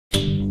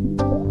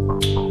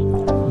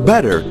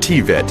Better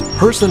TVET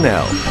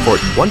personnel for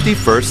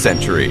 21st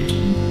century.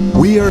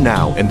 We are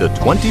now in the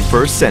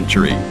 21st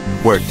century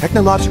where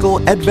technological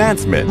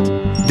advancement,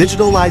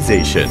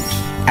 digitalization,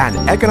 and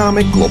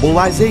economic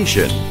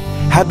globalization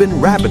have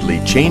been rapidly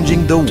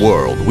changing the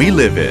world we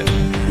live in.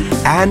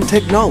 And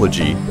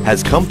technology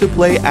has come to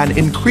play an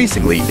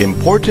increasingly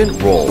important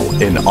role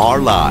in our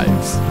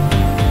lives.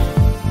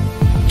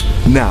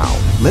 Now,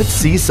 let's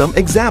see some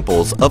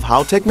examples of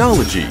how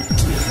technology,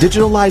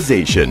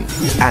 digitalization,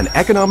 and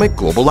economic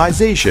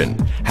globalization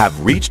have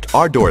reached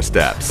our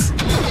doorsteps.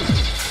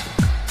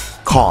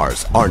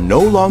 Cars are no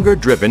longer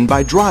driven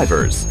by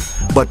drivers,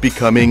 but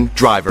becoming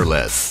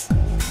driverless.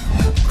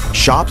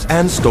 Shops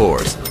and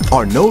stores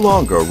are no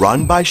longer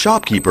run by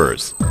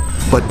shopkeepers,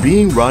 but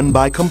being run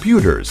by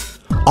computers,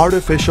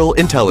 artificial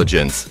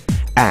intelligence,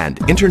 and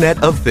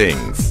Internet of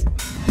Things.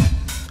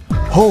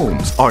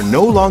 Homes are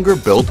no longer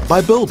built by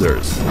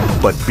builders,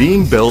 but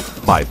being built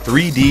by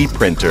 3D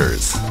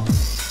printers.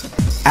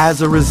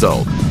 As a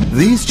result,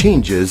 these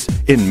changes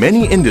in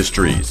many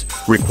industries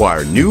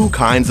require new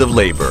kinds of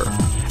labor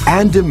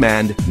and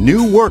demand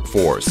new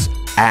workforce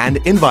and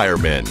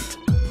environment.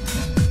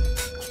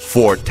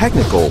 For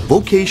technical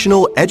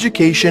vocational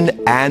education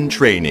and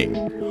training,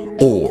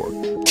 or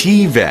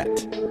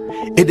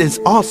TVET, it is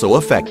also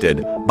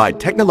affected by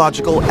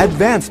technological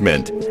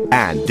advancement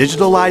and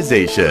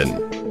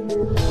digitalization.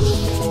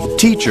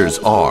 Teachers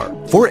are,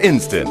 for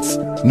instance,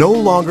 no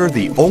longer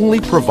the only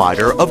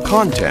provider of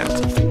content,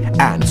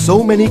 and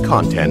so many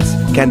contents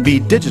can be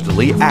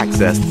digitally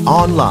accessed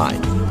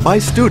online by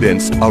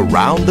students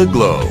around the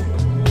globe.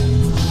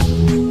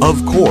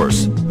 Of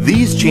course,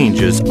 these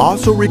changes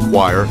also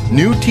require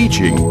new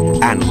teaching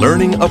and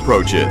learning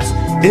approaches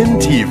in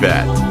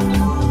TVET.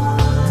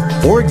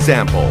 For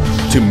example,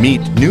 to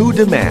meet new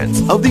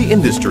demands of the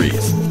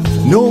industries,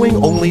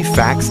 knowing only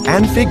facts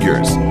and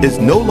figures is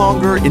no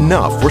longer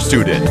enough for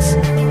students.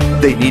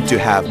 They need to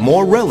have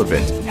more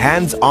relevant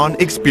hands-on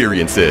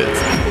experiences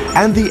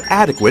and the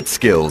adequate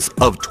skills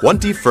of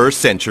 21st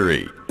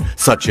century,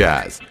 such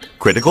as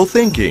critical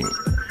thinking,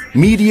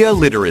 media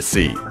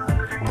literacy,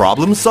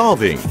 problem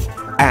solving,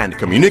 and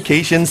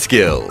communication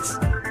skills.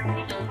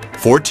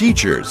 For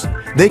teachers,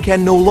 they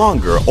can no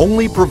longer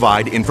only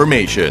provide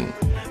information,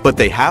 but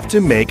they have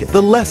to make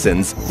the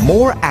lessons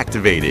more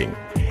activating,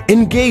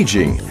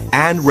 engaging,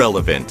 and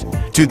relevant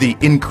to the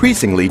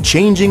increasingly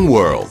changing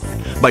world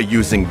by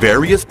using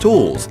various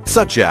tools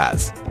such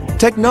as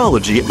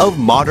technology of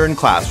modern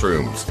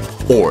classrooms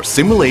or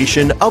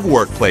simulation of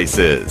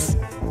workplaces.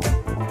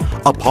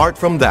 Apart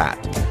from that,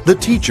 the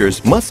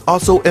teachers must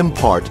also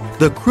impart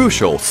the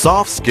crucial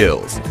soft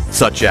skills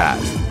such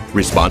as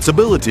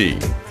responsibility,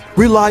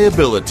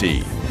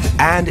 reliability,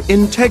 and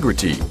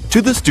integrity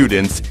to the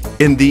students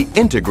in the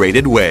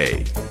integrated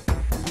way.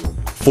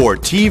 For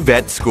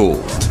TVET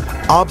schools,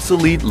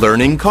 obsolete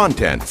learning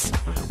contents,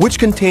 which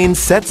contain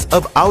sets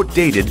of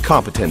outdated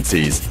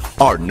competencies,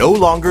 are no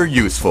longer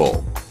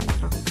useful.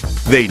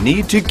 They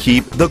need to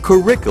keep the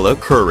curricula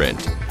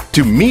current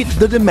to meet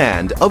the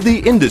demand of the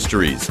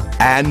industries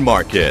and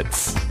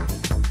markets.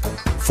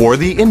 For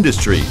the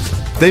industries,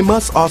 they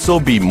must also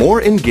be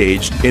more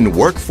engaged in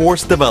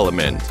workforce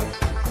development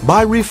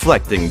by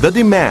reflecting the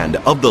demand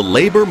of the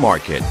labor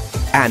market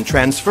and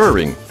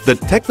transferring the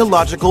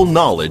technological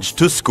knowledge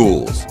to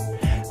schools.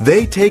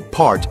 They take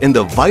part in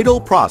the vital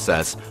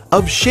process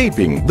of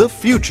shaping the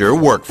future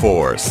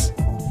workforce.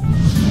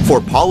 For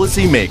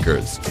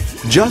policymakers,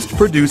 just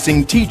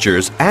producing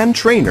teachers and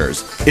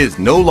trainers is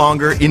no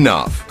longer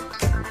enough.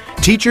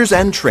 Teachers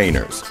and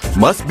trainers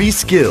must be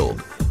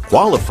skilled,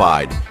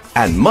 qualified,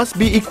 and must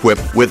be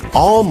equipped with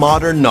all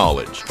modern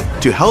knowledge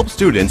to help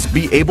students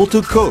be able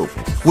to cope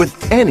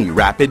with any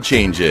rapid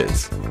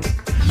changes.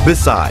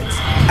 Besides,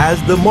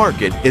 as the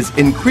market is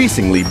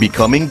increasingly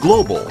becoming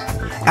global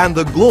and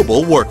the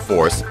global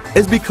workforce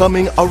is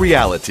becoming a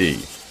reality,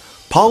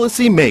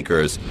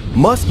 policymakers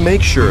must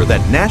make sure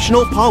that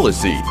national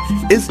policy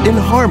is in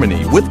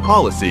harmony with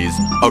policies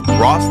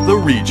across the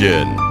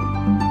region.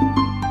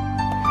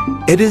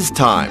 It is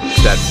time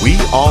that we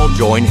all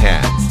join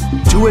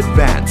hands to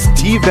advance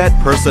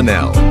TVET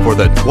personnel for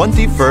the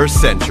 21st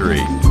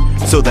century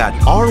so that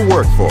our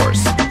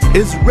workforce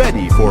is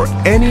ready for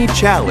any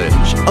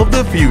challenge of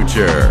the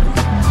future.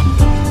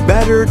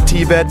 Better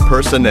TVET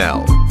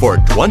personnel for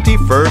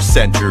 21st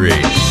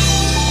century.